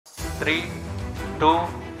3, 2,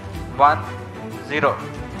 1, 0.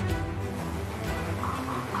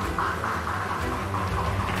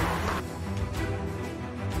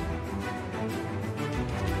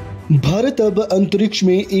 भारत अब अंतरिक्ष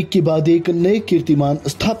में एक के बाद एक नए कीर्तिमान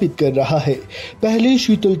स्थापित कर रहा है। पहले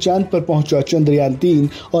शीतल चांद पर पहुंचा चंद्रयान 3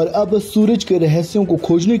 और अब सूरज के रहस्यों को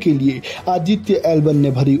खोजने के लिए आदित्य L1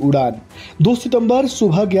 ने भरी उड़ान। 2 सितंबर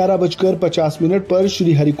सुबह 11:50 पर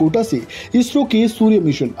श्रीहरिकोटा से इसरो के सूर्य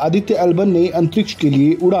मिशन आदित्य L1 ने अंतरिक्ष के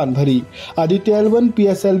लिए उड़ान भरी। आदित्य L1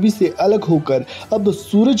 pslv से अलग होकर अब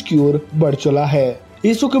सूरज की ओर बढ़ चला है।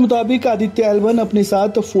 इसरो के मुताबिक आदित्य L1 अपने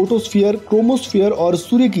साथ फोटोस्फीयर, क्रोमोस्फीयर और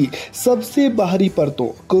सूर्य की सबसे बाहरी परतों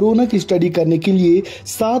कोरोना की स्टडी करने के लिए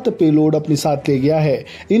 7 पेलोड अपने साथ ले गया है।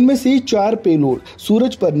 इनमें से 4 पेलोड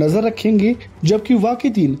सूरज पर नजर रखेंगे, जबकि बाकी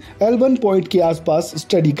 3 L1 पॉइंट के आसपास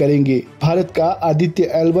स्टडी करेंगे। भारत का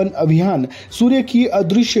आदित्य L1 अभियान सूर्य की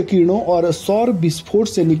अदृश्य किरणों और सौर विस्फोट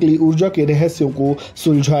से निकली ऊर्जा के रहस्यों को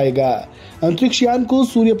सुलझाएगा। अंतरिक्ष यान को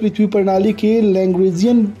सूर्य पृथ्वी प्रणाली के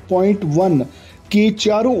लैग्रेंजियन पॉइंट 1 के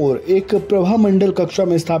चारों ओर एक प्रभामंडल कक्षा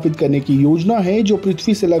में स्थापित करने की योजना है, जो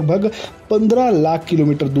पृथ्वी से लगभग 15 लाख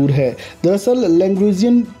किलोमीटर दूर है। दरअसल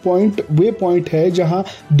लैग्रेंजियन पॉइंट वे पॉइंट है जहां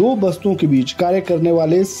 2 वस्तुओं के बीच कार्य करने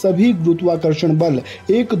वाले सभी गुरुत्वाकर्षण बल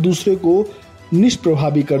एक दूसरे को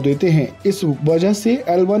निष्प्रभावी कर देते हैं। इस वजह से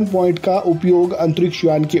L1 पॉइंट का उपयोग अंतरिक्ष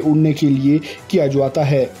यान के उड़ने के लिए किया जाता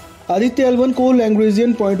है। आदित्य L1 को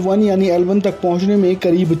लैग्रेंजियन पॉइंट 1 यानी L1 तक पहुंचने में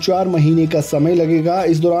करीब 4 महीने का समय लगेगा।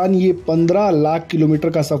 इस दौरान ये 15 लाख किलोमीटर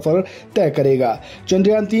का सफर तय करेगा।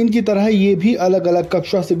 चंद्रयान 3 की तरह ये भी अलग अलग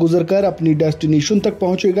कक्षा से गुजरकर अपनी डेस्टिनेशन तक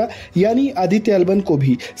पहुंचेगा, यानी आदित्य L1 को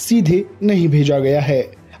भी सीधे नहीं भेजा गया है।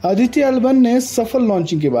 आदित्य L1 ने सफल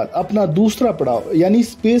लॉन्चिंग के बाद अपना दूसरा पड़ाव यानी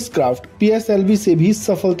स्पेसक्राफ्ट pslv से भी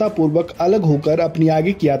सफलतापूर्वक अलग होकर अपनी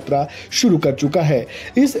आगे की यात्रा शुरू कर चुका है।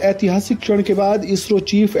 इस ऐतिहासिक क्षण के बाद इसरो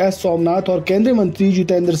चीफ somnath और केंद्रीय मंत्री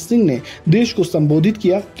जितेंद्र सिंह ने देश को संबोधित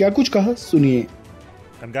किया। क्या कुछ कहा, सुनिए।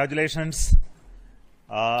 Congratulations.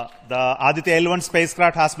 The Aditya L1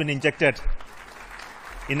 spacecraft has been injected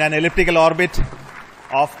in an elliptical orbit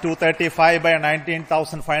of 235 by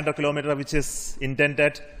 19,500 kilometers, which is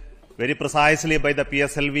intended very precisely by the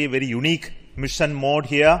pslv. Very unique mission mode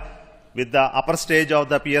here, with the upper stage of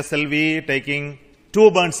the pslv taking 2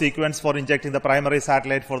 burn sequence for injecting the primary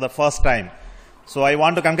satellite for the first time. So I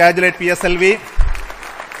want to congratulate pslv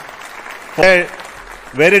for a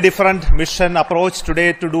very different mission approach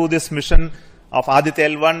today to do this mission of Aditya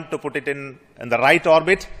L1 to put it in the right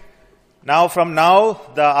orbit. Now, from now,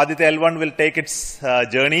 the Aditya L1 will take its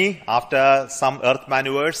journey after some Earth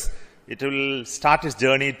maneuvers. It will start its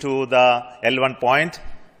journey to the L1 point,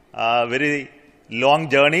 a very long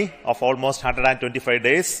journey of almost 125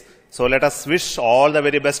 days. So let us wish all the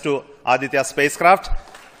very best to Aditya spacecraft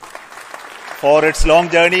for its long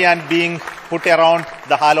journey and being put around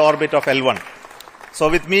the halo orbit of L1. So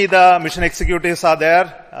with me, the mission executives are there.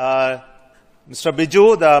 Mr.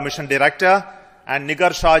 Biju, the mission director, and Nigar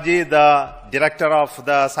Shahji, the director of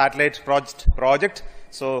the satellite project.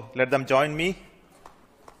 So let them join me.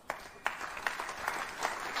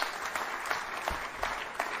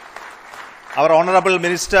 Our Honorable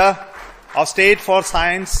Minister of State for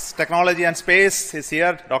Science, Technology and Space is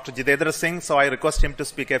here, Dr. Jitendra Singh. So I request him to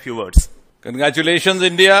speak a few words. Congratulations,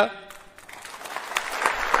 India.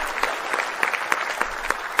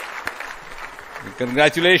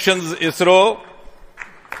 Congratulations, ISRO.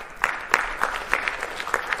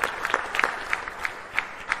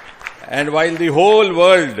 And while the whole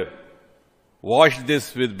world watched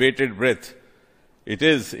this with bated breath, it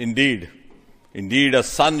is indeed a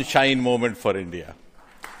sunshine moment for India.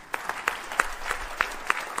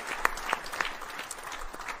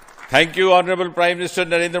 Thank you, Honorable Prime Minister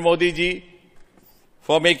Narendra Modi ji,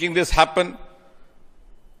 for making this happen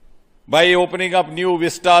by opening up new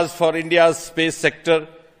vistas for India's space sector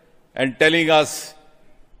and telling us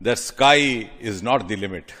that sky is not the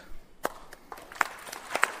limit.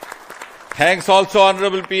 Thanks also,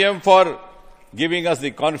 Honorable PM, for giving us the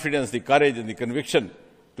confidence, the courage and the conviction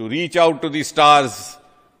to reach out to the stars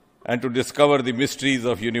and to discover the mysteries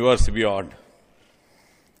of universe beyond.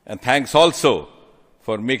 And thanks also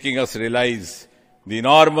for making us realize the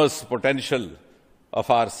enormous potential of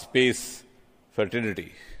our space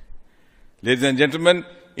fraternity. Ladies and gentlemen,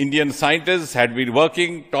 Indian scientists had been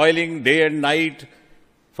working, toiling day and night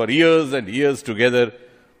for years and years together,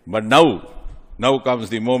 but now comes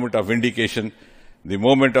the moment of vindication, the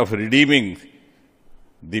moment of redeeming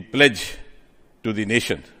the pledge to the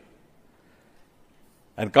nation.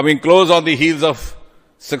 And coming close on the heels of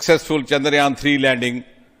successful Chandrayaan 3 landing,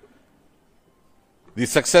 the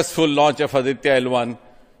successful launch of Aditya L1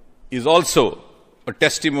 is also a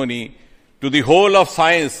testimony to the whole of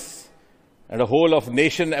science and a whole of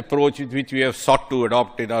nation approach which we have sought to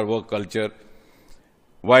adopt in our work culture.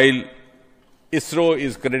 While ISRO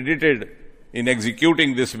is credited in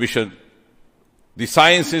executing this mission, the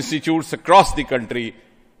science institutes across the country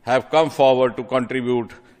have come forward to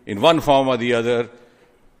contribute in one form or the other,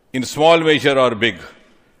 in small measure or big,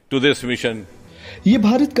 to this mission. ये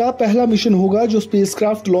भारत का पहला mission होगा जो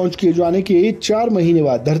spacecraft launch किए जाने के 4 महीने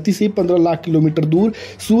बाद धरती से 15 लाख किलोमीटर दूर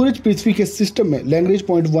सूरज पृथ्वी के सिस्टम में लैग्रेंज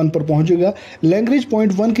पॉइंट 1 पर पहुंचेगा। लैग्रेंज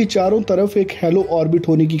पॉइंट 1 के चारों तरफ एक हेलो ऑर्बिट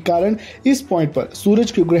होने के कारण इस पॉइंट पर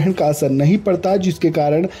सूरज के ग्रहण का असर नहीं पड़ता, जिसके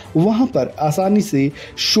कारण वहां पर आसानी से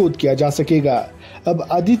शोध किया जा सकेगा। अब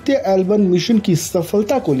आदित्य L1 मिशन की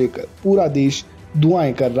सफलता को लेकर पूरा देश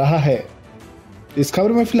दुआएं कर रहा है। इस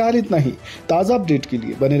खबर में फिलहाल इतना ही। ताजा अपडेट के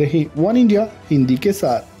लिए बने रहिए वन इंडिया हिंदी के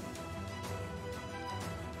साथ।